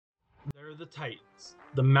are the Titans,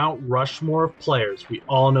 the Mount Rushmore of players we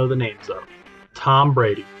all know the names of. Tom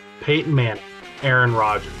Brady, Peyton Manning, Aaron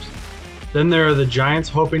Rodgers. Then there are the Giants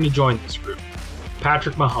hoping to join this group.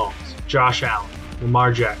 Patrick Mahomes, Josh Allen,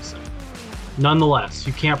 Lamar Jackson. Nonetheless,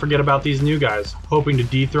 you can't forget about these new guys hoping to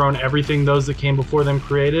dethrone everything those that came before them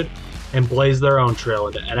created and blaze their own trail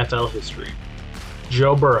into NFL history.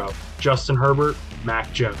 Joe Burrow, Justin Herbert,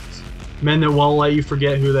 Mac Jones. Men that won't let you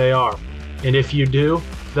forget who they are. And if you do,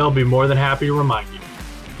 they'll be more than happy to remind you.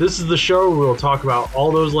 This is the show where we will talk about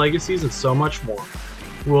all those legacies and so much more.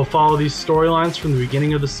 We will follow these storylines from the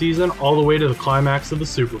beginning of the season all the way to the climax of the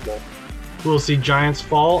Super Bowl. We will see giants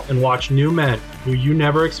fall and watch new men who you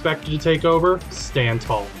never expected to take over stand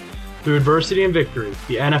tall. Through adversity and victory,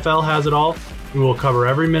 the NFL has it all. We will cover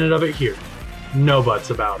every minute of it here. No buts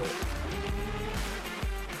about it.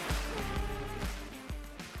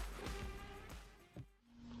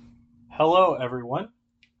 Hello, everyone.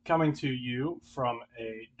 Coming to you from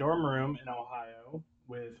a dorm room in Ohio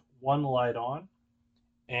with one light on,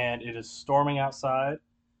 and it is storming outside,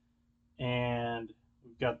 and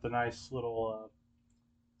we've got the nice little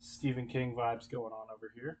Stephen King vibes going on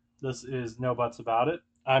over here. This is No Buts About It.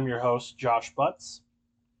 I'm your host, Josh Butts,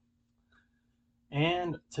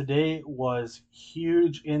 and today was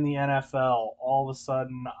huge in the NFL. All of a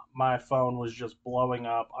sudden, my phone was just blowing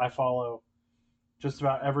up. I follow just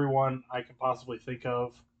about everyone I can possibly think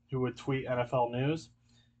of who would tweet NFL news.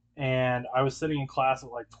 And I was sitting in class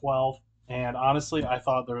at like 12, and honestly, I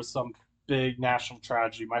thought there was some big national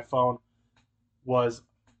tragedy. My phone was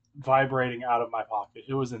vibrating out of my pocket.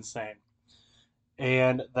 It was insane.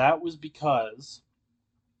 And that was because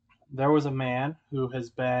there was a man who has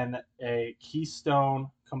been a keystone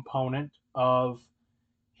component of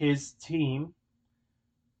his team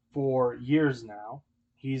for years now.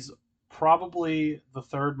 He's probably the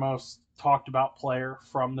third most talked about player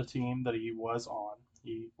from the team that he was on.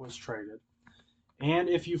 He was traded. And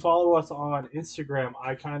if you follow us on Instagram,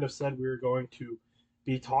 I kind of said we were going to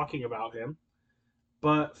be talking about him.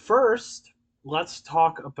 But first, let's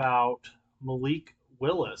talk about Malik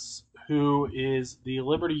Willis, who is the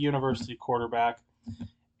Liberty University quarterback,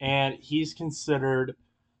 and he's considered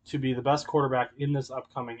to be the best quarterback in this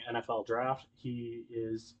upcoming NFL draft. He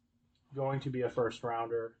is going to be a first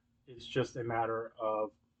rounder. It's just a matter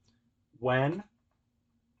of when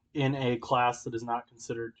in a class that is not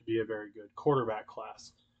considered to be a very good quarterback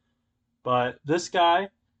class. But this guy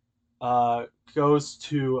goes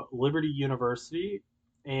to Liberty University,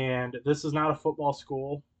 and this is not a football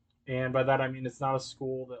school. And by that I mean it's not a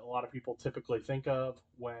school that a lot of people typically think of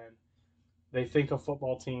when they think of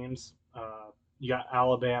football teams. You got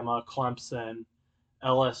Alabama, Clemson,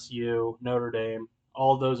 LSU, Notre Dame.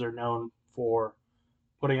 All of those are known for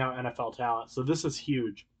putting out NFL talent. So this is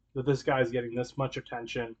huge that this guy is getting this much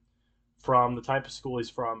attention from the type of school he's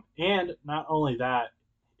from. And not only that,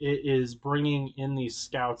 it is bringing in these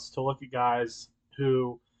scouts to look at guys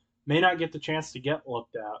who may not get the chance to get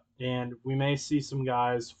looked at. And we may see some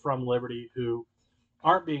guys from Liberty who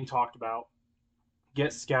aren't being talked about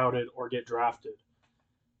get scouted or get drafted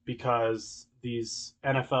because these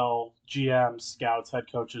NFL GMs, scouts, head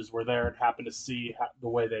coaches were there and happened to see the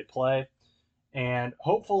way they play. And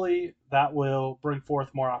hopefully that will bring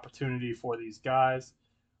forth more opportunity for these guys,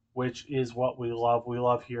 which is what we love. We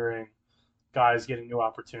love hearing guys getting new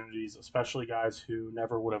opportunities, especially guys who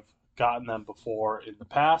never would have gotten them before in the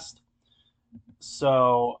past.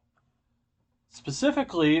 So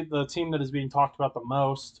specifically, the team that is being talked about the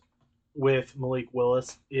most with Malik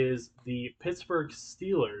Willis is the Pittsburgh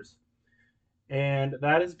Steelers. And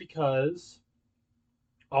that is because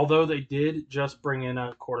although they did just bring in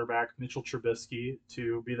a quarterback, Mitchell Trubisky,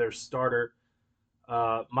 to be their starter,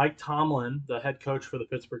 Mike Tomlin, the head coach for the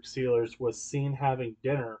Pittsburgh Steelers, was seen having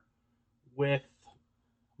dinner with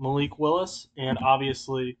Malik Willis, and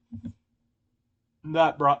obviously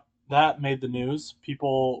that made the news.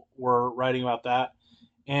 People were writing about that,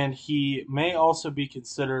 and he may also be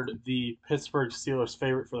considered the Pittsburgh Steelers'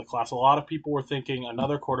 favorite for the class. A lot of people were thinking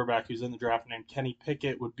another quarterback who's in the draft named Kenny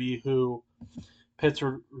Pickett would be who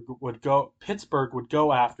Pittsburgh would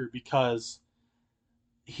go after because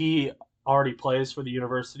he already plays for the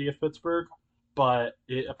University of Pittsburgh, but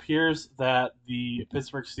it appears that the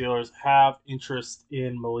Pittsburgh Steelers have interest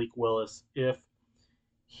in Malik Willis if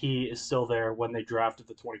he is still there when they drafted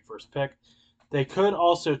the 21st pick. They could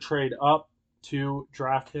also trade up to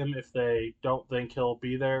draft him if they don't think he'll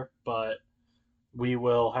be there, but we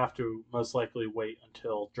will have to most likely wait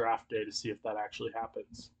until draft day to see if that actually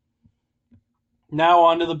happens. Now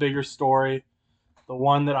on to the bigger story, the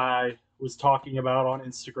one that I was talking about on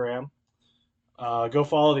Instagram. Go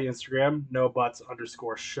follow the Instagram,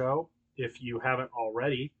 NoButs_show. if you haven't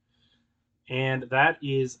already, and that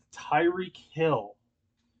is Tyreek Hill,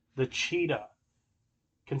 the Cheetah,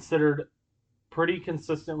 considered pretty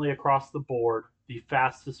consistently across the board the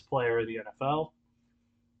fastest player in the NFL,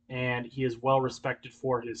 and he is well respected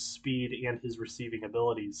for his speed and his receiving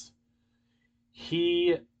abilities.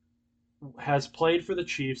 He has played for the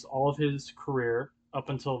Chiefs all of his career up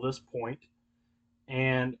until this point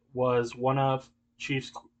and was one of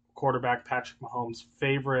Chiefs quarterback Patrick Mahomes'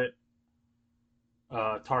 favorite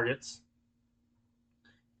targets.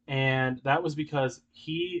 And that was because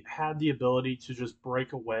he had the ability to just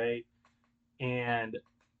break away and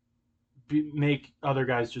make other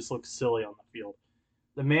guys just look silly on the field.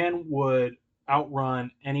 The man would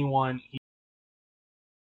outrun anyone.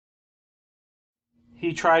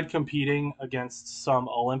 He tried competing against some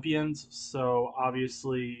Olympians, so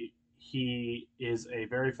obviously he is a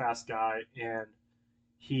very fast guy, and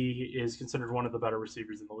he is considered one of the better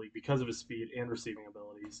receivers in the league because of his speed and receiving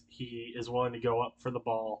abilities. He is willing to go up for the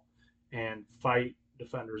ball and fight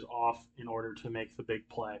defenders off in order to make the big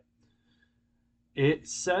play. It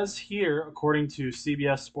says here, according to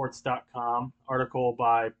CBSSports.com, article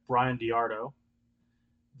by Brian Diardo,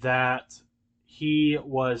 that he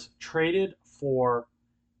was traded for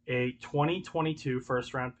a 2022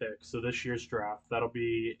 first round pick, so this year's draft. That'll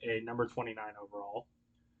be a number 29 overall.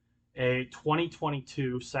 A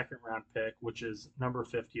 2022 second round pick, which is number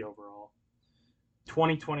 50 overall.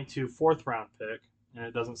 2022 fourth round pick, and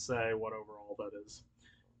it doesn't say what overall that is.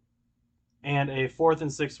 And a fourth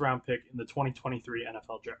and sixth round pick in the 2023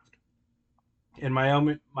 NFL draft. In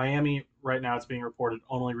Miami right now, it's being reported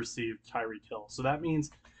only received Tyreek Hill. So that means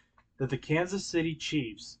that the Kansas City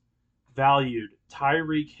Chiefs valued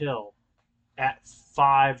Tyreek Hill at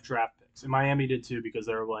 5 draft picks. And Miami did too because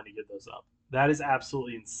they were willing to give those up. That is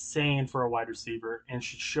absolutely insane for a wide receiver and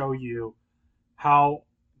should show you how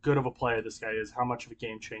good of a player this guy is, how much of a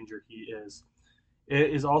game changer he is.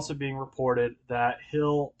 It is also being reported that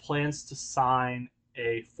Hill plans to sign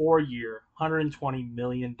a 4-year, $120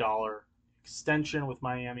 million extension with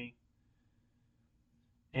Miami,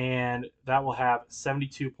 and that will have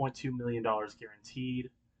 $72.2 million guaranteed.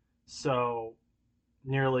 So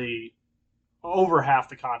nearly over half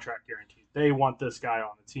the contract guaranteed. They want this guy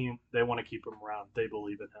on the team. They want to keep him around. They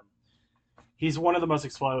believe in him. He's one of the most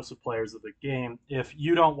explosive players of the game. If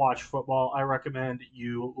you don't watch football, I recommend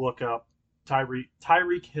you look up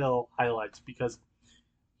Tyreek Hill highlights because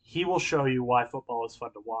he will show you why football is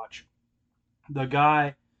fun to watch. The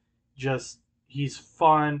guy he's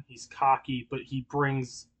fun, he's cocky, but he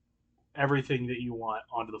brings everything that you want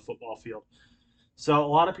onto the football field. So a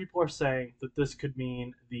lot of people are saying that this could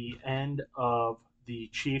mean the end of the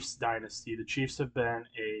Chiefs dynasty. The Chiefs have been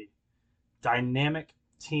a dynamic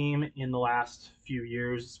team in the last few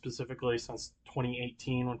years, specifically since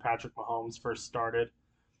 2018 when Patrick Mahomes first started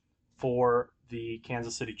for the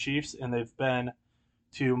Kansas City Chiefs, and they've been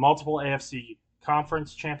to multiple AFC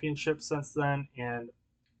conference championships since then and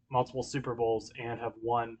multiple Super Bowls and have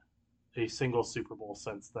won a single Super Bowl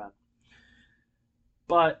since then.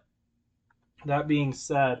 But that being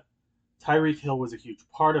said, Tyreek Hill was a huge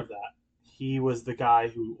part of that. He was the guy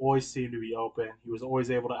who always seemed to be open. He was always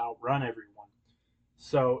able to outrun everyone.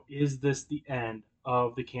 So is this the end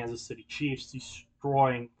of the Kansas City Chiefs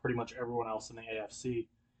destroying pretty much everyone else in the AFC?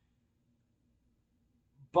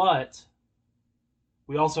 But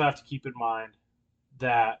we also have to keep in mind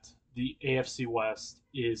that the AFC West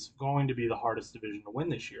is going to be the hardest division to win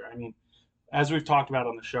this year. I mean, as we've talked about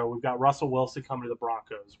on the show, we've got Russell Wilson coming to the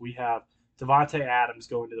Broncos. We have Devontae Adams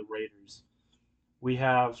going to the Raiders. We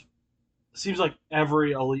have, seems like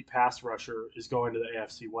every elite pass rusher is going to the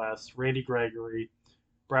AFC West. Randy Gregory,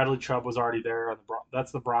 Bradley Chubb was already there.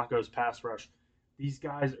 That's the Broncos pass rush. These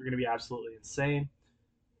guys are going to be absolutely insane.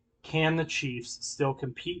 Can the Chiefs still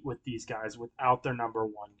compete with these guys without their number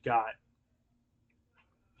one guy?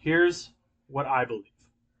 Here's what I believe.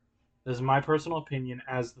 This is my personal opinion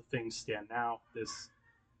as the things stand now.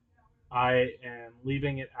 I am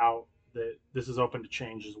leaving it out that this is open to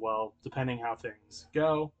change as well, depending how things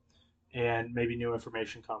go, and maybe new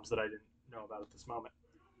information comes that I didn't know about at this moment.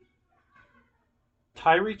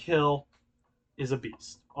 Tyreek Hill is a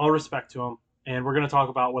beast. All respect to him, and we're going to talk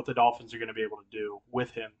about what the Dolphins are going to be able to do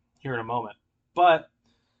with him here in a moment. But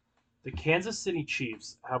the Kansas City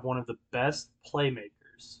Chiefs have one of the best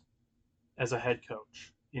playmakers as a head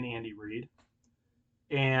coach in Andy Reid,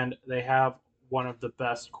 and they have one of the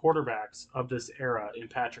best quarterbacks of this era in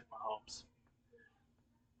Patrick Mahomes.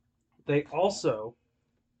 They also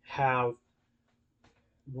have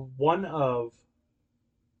one of,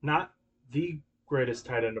 not the greatest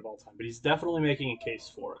tight end of all time, but he's definitely making a case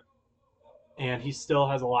for it. and he still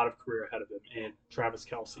has a lot of career ahead of him in Travis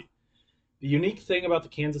Kelce. The unique thing about the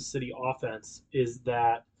Kansas City offense is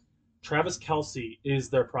that Travis Kelce is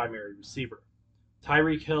their primary receiver.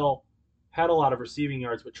 Tyreek Hill had a lot of receiving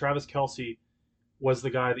yards, but Travis Kelce was the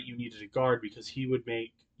guy that you needed to guard because he would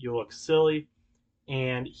make you look silly,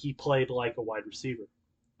 and he played like a wide receiver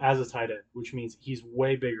as a tight end, which means he's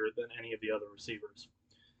way bigger than any of the other receivers.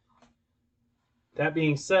 That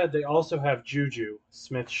being said, they also have Juju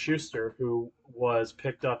Smith Schuster, who was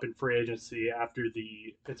picked up in free agency after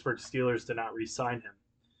the Pittsburgh Steelers did not re sign him.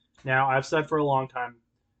 Now, I've said for a long time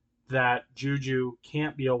that Juju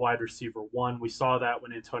can't be a wide receiver one. We saw that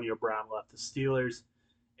when Antonio Brown left the Steelers,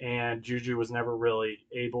 and Juju was never really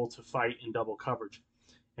able to fight in double coverage.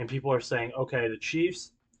 And people are saying, okay, the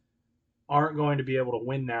Chiefs aren't going to be able to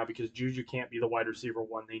win now because Juju can't be the wide receiver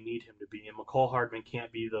one they need him to be, and McCall Hardman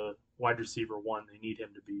can't be the wide receiver one they need him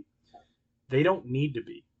to be. They don't need to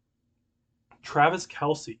be. Travis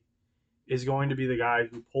Kelce is going to be the guy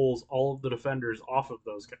who pulls all of the defenders off of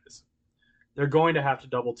those guys. They're going to have to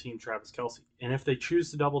double team Travis Kelce. And if they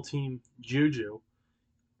choose to double team Juju,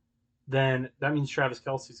 then that means Travis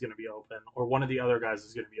Kelce is going to be open, or one of the other guys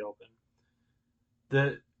is going to be open.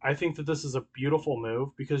 I think that this is a beautiful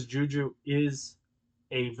move because Juju is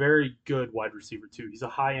a very good wide receiver two. He's a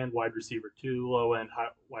high end wide receiver two, low end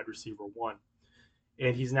wide receiver one,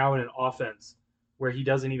 and he's now in an offense where he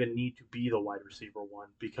doesn't even need to be the wide receiver one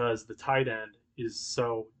because the tight end is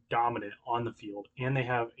so dominant on the field, and they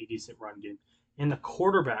have a decent run game, and the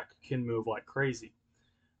quarterback can move like crazy.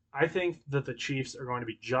 I think that the Chiefs are going to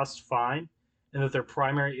be just fine, and that their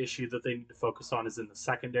primary issue that they need to focus on is in the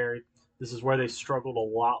secondary. This is where they struggled a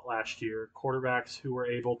lot last year. Quarterbacks who were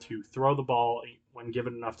able to throw the ball when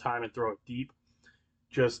given enough time and throw it deep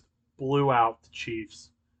just blew out the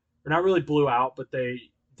Chiefs. Or not really blew out, but they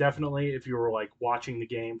definitely, if you were like watching the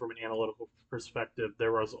game from an analytical perspective,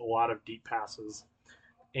 there was a lot of deep passes,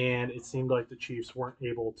 and it seemed like the Chiefs weren't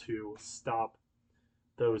able to stop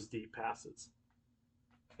those deep passes.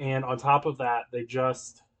 And on top of that, they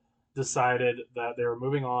just decided that they were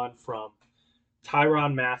moving on from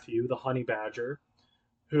Tyrann Mathieu, the Honey Badger,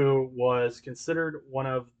 who was considered one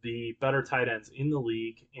of the better tight ends in the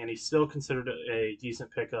league, and he's still considered a decent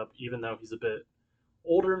pickup, even though he's a bit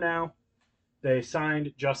older now. They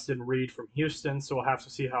signed Justin Reed from Houston, so we'll have to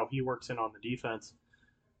see how he works in on the defense.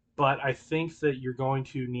 But I think that you're going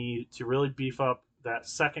to need to really beef up that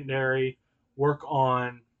secondary, work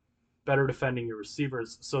on better defending your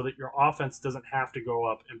receivers so that your offense doesn't have to go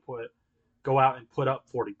out and put up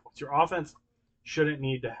 40 points. Your offense shouldn't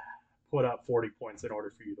need to put up 40 points in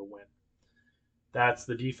order for you to win. That's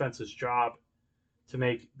the defense's job, to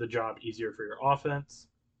make the job easier for your offense,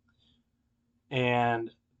 and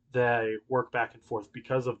they work back and forth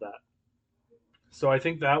because of that. So I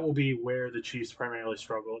think that will be where the Chiefs primarily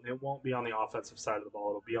struggle, and it won't be on the offensive side of the ball.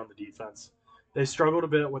 It'll be on the defense. They struggled a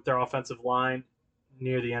bit with their offensive line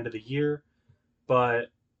near the end of the year, but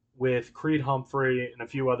with Creed Humphrey and a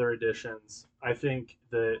few other additions, I think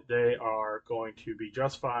that they are going to be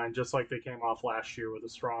just fine, just like they came off last year with a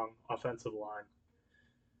strong offensive line.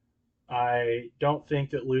 I don't think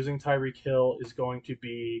that losing Tyreek Hill is going to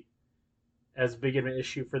be as big of an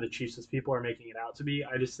issue for the Chiefs as people are making it out to be.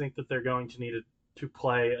 I just think that they're going to need to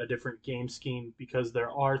play a different game scheme because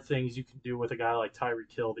there are things you can do with a guy like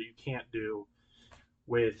Tyreek Hill that you can't do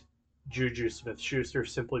with Juju Smith Schuster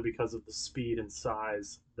simply because of the speed and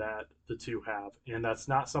size that the two have. And that's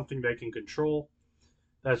not something they can control.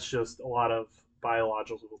 That's just a lot of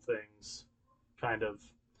biological things kind of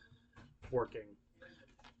working.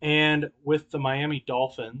 And with the Miami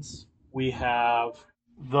Dolphins, we have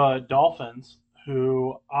the Dolphins,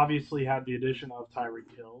 who obviously had the addition of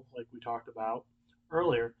Tyreek Hill, like we talked about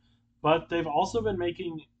earlier, but they've also been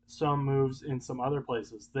making some moves in some other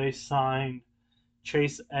places. They signed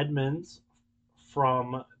Chase Edmonds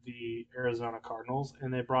from the Arizona Cardinals,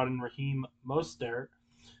 and they brought in Raheem Mostert,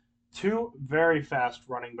 two very fast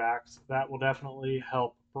running backs that will definitely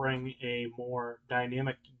help bring a more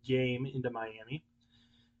dynamic game into Miami.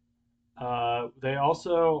 They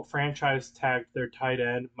also franchise tagged their tight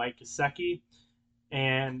end, Mike Gesicki.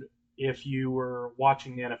 And if you were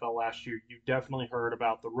watching the NFL last year, you definitely heard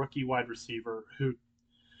about the rookie wide receiver who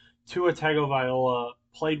Tua Tagovailoa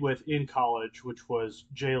played with in college, which was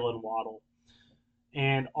Jalen Waddle.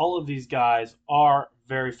 And all of these guys are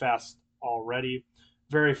very fast already.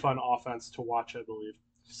 Very fun offense to watch, I believe.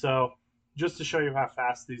 So, just to show you how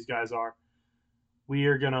fast these guys are, we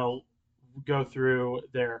are going to go through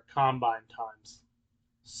their combine times.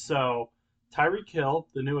 So, Tyreek Hill,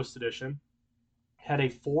 the newest addition, had a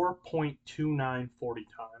 4.29 40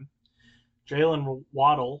 time. Jalen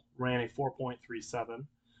Waddle ran a 4.37.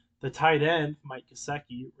 The tight end, Mike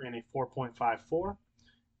Gesicki, ran a 4.54.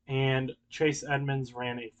 And Chase Edmonds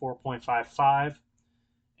ran a 4.55.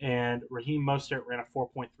 And Raheem Mostert ran a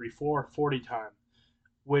 4.34 40 time,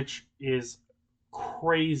 which is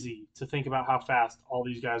crazy to think about how fast all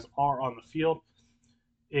these guys are on the field.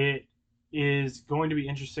 It is going to be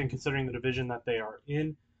interesting considering the division that they are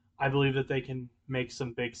in. I believe that they can make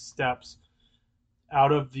some big steps.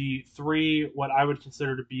 Out of the three, what I would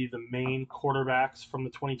consider to be the main quarterbacks from the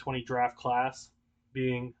 2020 draft class,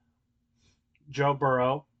 being Joe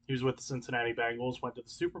Burrow, who's with the Cincinnati Bengals, went to the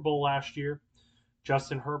Super Bowl last year,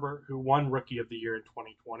 Justin Herbert, who won Rookie of the Year in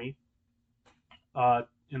 2020,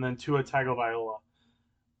 and then Tua Tagovailoa.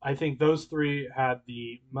 I think those three had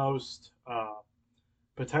the most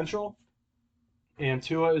potential, and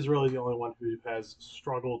Tua is really the only one who has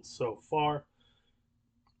struggled so far.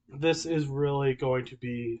 This is really going to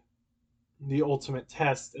be the ultimate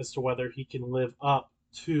test as to whether he can live up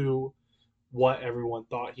to what everyone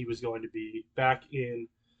thought he was going to be. Back in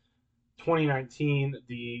 2019,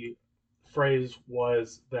 the phrase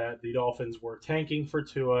was that the Dolphins were tanking for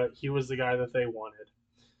Tua. He was the guy that they wanted,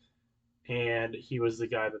 and he was the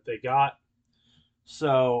guy that they got.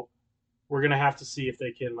 So we're going to have to see if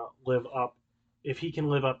they can live up, if he can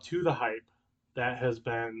live up to the hype that has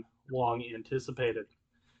been long anticipated.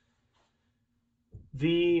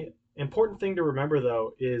 The important thing to remember,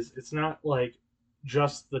 though, is it's not like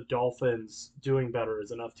just the Dolphins doing better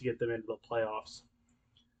is enough to get them into the playoffs.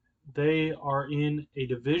 They are in a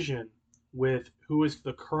division with who is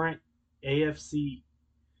the current AFC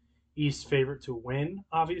East favorite to win,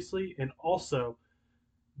 obviously, and also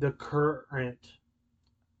the current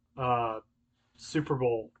Super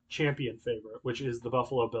Bowl champion favorite, which is the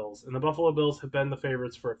Buffalo Bills. And the Buffalo Bills have been the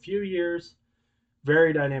favorites for a few years.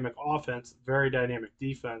 Very dynamic offense, very dynamic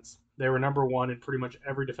defense. They were number one in pretty much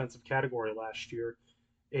every defensive category last year,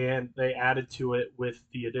 and they added to it with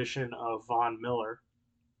the addition of Von Miller,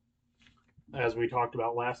 as we talked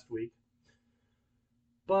about last week.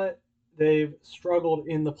 But they've struggled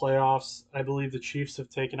in the playoffs. I believe the Chiefs have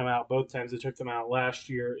taken them out both times. They took them out last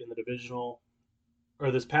year in the divisional,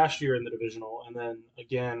 or this past year in the divisional, and then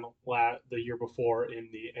again the year before in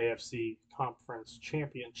the AFC Conference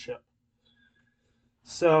Championship.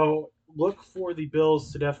 So look for the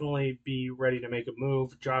Bills to definitely be ready to make a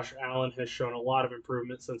move. Josh Allen has shown a lot of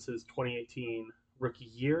improvement since his 2018 rookie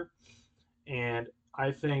year, and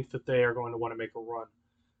I think that they are going to want to make a run.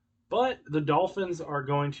 But the Dolphins are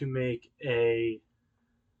going to make a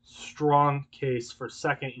strong case for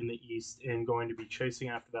second in the East and going to be chasing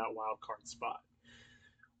after that wild card spot,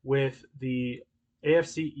 with the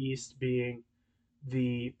AFC East being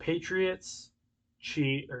the Patriots,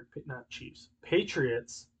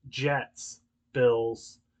 Patriots, Jets,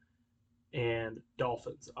 Bills, and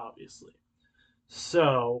Dolphins, obviously.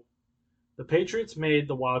 So the Patriots made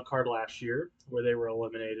the wild card last year, where they were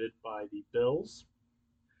eliminated by the Bills,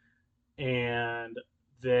 and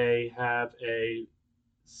they have a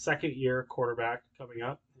second-year quarterback coming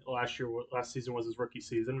up. Last season was his rookie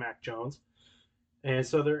season, Mac Jones. And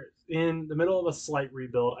so they're in the middle of a slight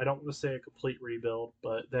rebuild. I don't want to say a complete rebuild,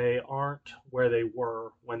 but they aren't where they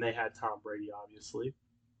were when they had Tom Brady, obviously.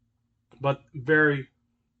 But very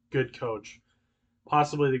good coach,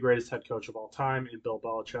 possibly the greatest head coach of all time in Bill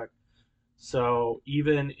Belichick. So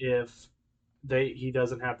even if he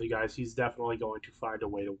doesn't have the guys, he's definitely going to find a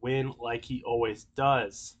way to win like he always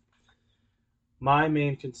does. My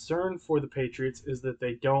main concern for the Patriots is that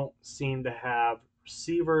they don't seem to have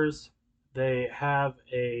receivers. They have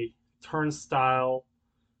a turnstile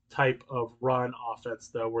type of run offense,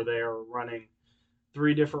 though, where they are running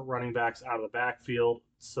three different running backs out of the backfield.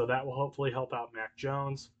 So that will hopefully help out Mac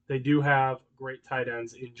Jones. They do have great tight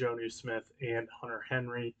ends in Jonnu Smith and Hunter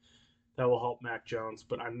Henry that will help Mac Jones,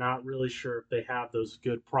 but I'm not really sure if they have those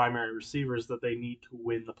good primary receivers that they need to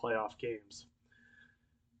win the playoff games.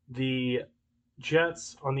 The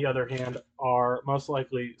Jets, on the other hand, are most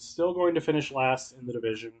likely still going to finish last in the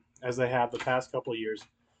division, as they have the past couple of years.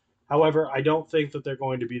 However, I don't think that they're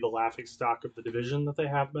going to be the laughingstock of the division that they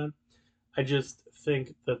have been. I just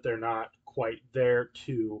think that they're not quite there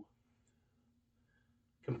to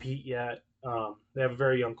compete yet. They have a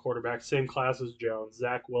very young quarterback, same class as Jones,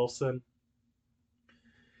 Zach Wilson.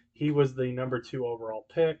 He was the number 2 overall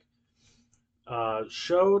pick.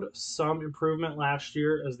 Showed some improvement last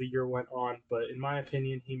year as the year went on, but in my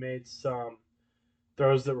opinion, he made some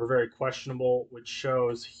throws that were very questionable, which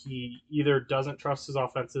shows he either doesn't trust his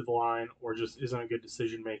offensive line or just isn't a good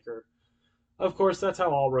decision maker. Of course, that's how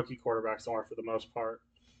all rookie quarterbacks are for the most part.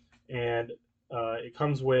 And it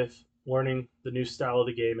comes with learning the new style of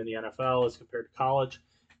the game in the NFL as compared to college.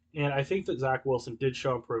 And I think that Zach Wilson did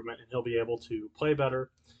show improvement and he'll be able to play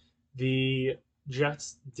better. The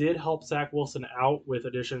Jets did help Zach Wilson out with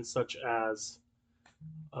additions such as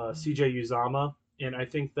CJ Uzama, and I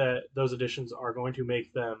think that those additions are going to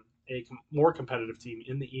make them a more competitive team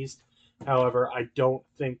in the East. However, I don't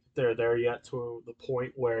think they're there yet to the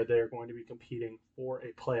point where they're going to be competing for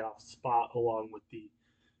a playoff spot along with the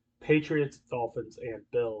Patriots, Dolphins, and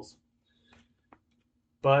Bills.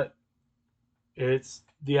 But it's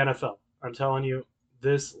the NFL. I'm telling you,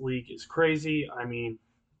 this league is crazy. I mean,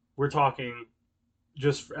 we're talking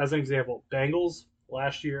just as an example, Bengals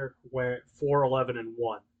last year went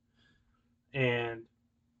 4-11-1 and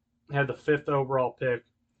had the fifth overall pick.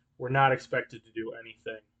 Were not expected to do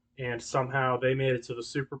anything, and somehow they made it to the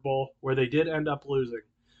Super Bowl where they did end up losing.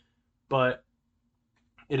 But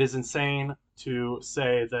it is insane to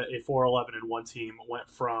say that a 4-11-1 team went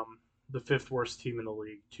from the fifth worst team in the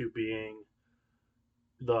league to being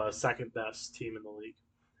the second best team in the league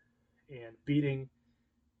and beating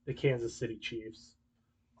the Kansas City Chiefs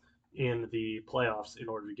in the playoffs in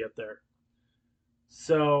order to get there.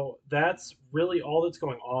 So that's really all that's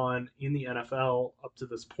going on in the NFL up to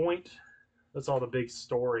this point. That's all the big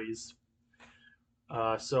stories.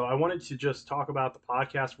 So I wanted to just talk about the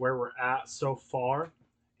podcast, where we're at so far.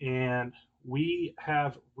 And we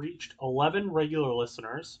have reached 11 regular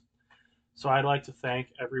listeners. So I'd like to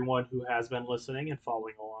thank everyone who has been listening and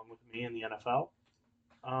following along with me in the NFL.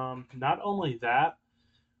 Not only that,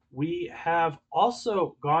 we have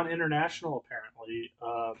also gone international, apparently.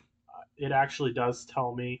 It actually does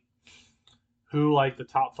tell me who like the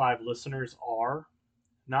top 5 listeners are.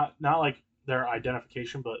 Not like their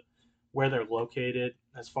identification, but where they're located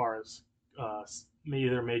as far as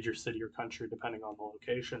either major city or country, depending on the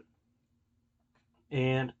location.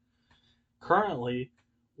 And currently,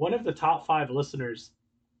 one of the top 5 listeners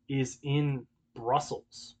is in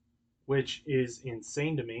Brussels, which is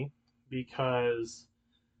insane to me because,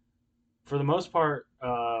 for the most part,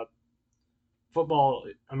 football,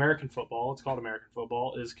 American football, it's called American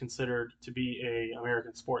football, is considered to be a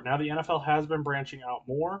American sport. Now the NFL has been branching out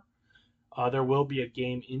more. There will be a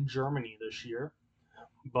game in Germany this year,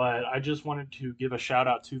 but I just wanted to give a shout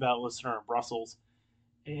out to that listener in Brussels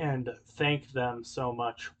and thank them so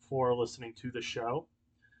much for listening to the show.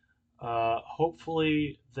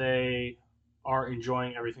 Hopefully they are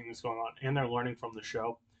enjoying everything that's going on and they're learning from the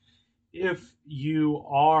show. If you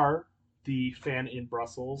are the fan in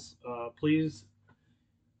Brussels, please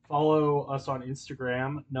follow us on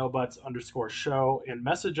Instagram, nobuts_show, and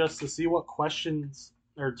message us to see what questions,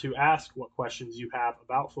 or to ask what questions you have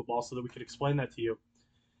about football so that we can explain that to you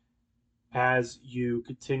as you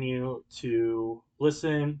continue to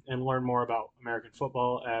listen and learn more about American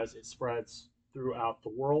football as it spreads throughout the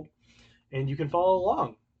world. And you can follow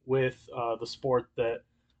along with the sport that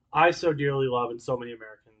I so dearly love and so many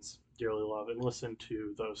Americans dearly love, and listen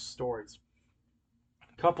to those stories.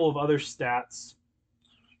 A couple of other stats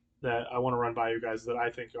that I want to run by you guys that I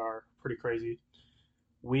think are pretty crazy.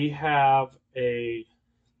 We have a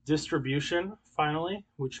distribution finally,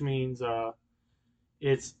 which means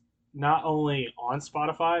it's not only on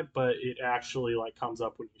Spotify, but it actually like comes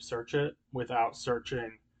up when you search it without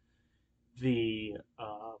searching the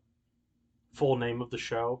full name of the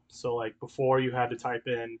show. So like before, you had to type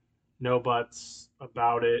in "No Buts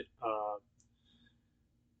About It,"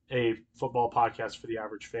 a football podcast for the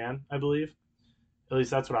average fan, I believe. At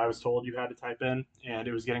least that's what I was told you had to type in, and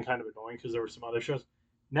it was getting kind of annoying because there were some other shows.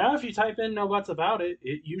 Now, if you type in "No Buts About It,"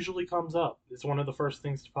 it usually comes up. It's one of the first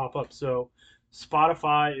things to pop up. So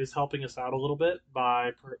Spotify is helping us out a little bit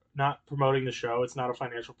by not promoting the show. It's not a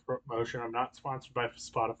financial promotion. I'm not sponsored by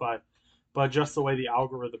Spotify, but just the way the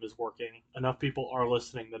algorithm is working, enough people are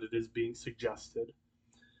listening that it is being suggested.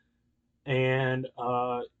 And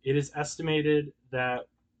it is estimated that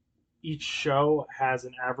each show has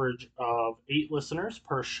an average of 8 listeners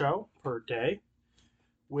per show per day,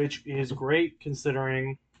 which is great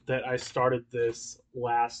considering that I started this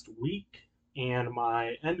last week, and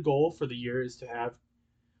my end goal for the year is to have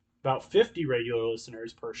about 50 regular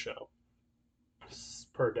listeners per show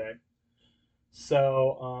per day.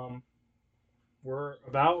 So we're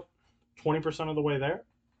about 20% of the way there,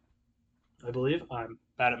 I believe. I'm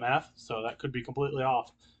bad at math, so that could be completely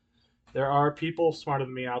off. There are people smarter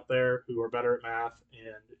than me out there who are better at math,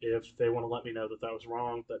 and if they want to let me know that that was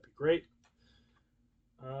wrong, that'd be great.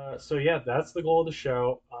 So yeah, that's the goal of the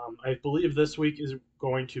show. I believe this week is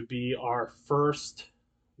going to be our first,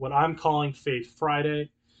 what I'm calling Faith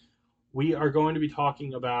Friday. We are going to be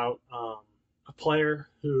talking about a player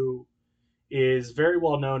who is very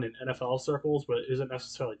well known in NFL circles, but isn't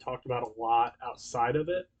necessarily talked about a lot outside of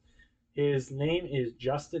it. His name is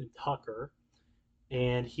Justin Tucker,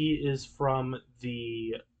 and he is from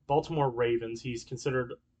the Baltimore Ravens. He's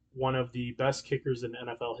considered one of the best kickers in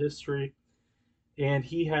NFL history, and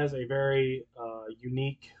he has a very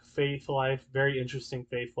unique faith life, very interesting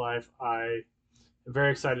faith life. I am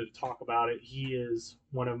very excited to talk about it. He is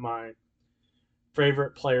one of my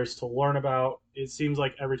favorite players to learn about. It seems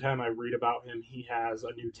like every time I read about him, he has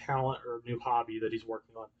a new talent or a new hobby that he's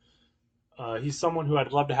working on. He's someone who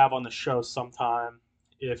I'd love to have on the show sometime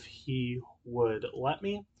if he would let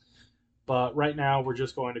me. But right now, we're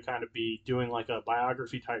just going to kind of be doing like a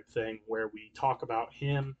biography type thing where we talk about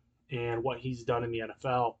him and what he's done in the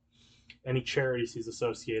NFL, any charities he's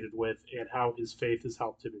associated with, and how his faith has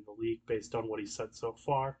helped him in the league based on what he's said so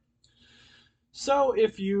far. So,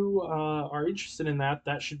 if you are interested in that,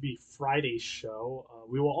 that should be Friday's show.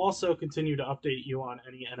 We will also continue to update you on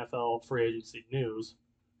any NFL free agency news,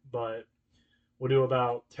 but we'll do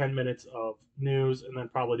about 10 minutes of news and then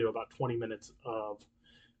probably do about 20 minutes of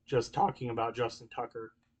just talking about Justin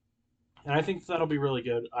Tucker. And I think that'll be really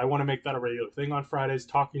good. I want to make that a regular thing on Fridays,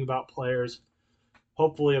 talking about players,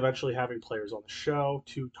 hopefully, eventually having players on the show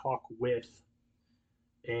to talk with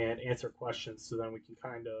and answer questions so then we can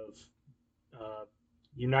kind of uh,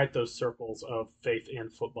 unite those circles of faith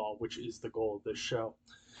and football, which is the goal of this show.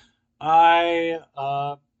 I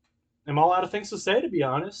am all out of things to say, to be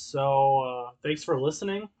honest. So thanks for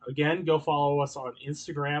listening. Again, go follow us on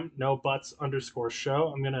Instagram,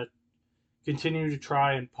 _show. I'm going to continue to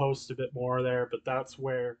try and post a bit more there, but that's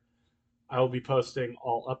where I will be posting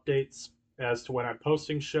all updates as to when I'm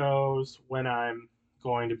posting shows, when I'm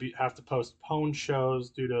going to have to postpone shows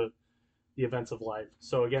due to the events of life.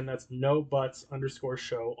 So again, that's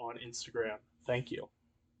 _show on Instagram. Thank you.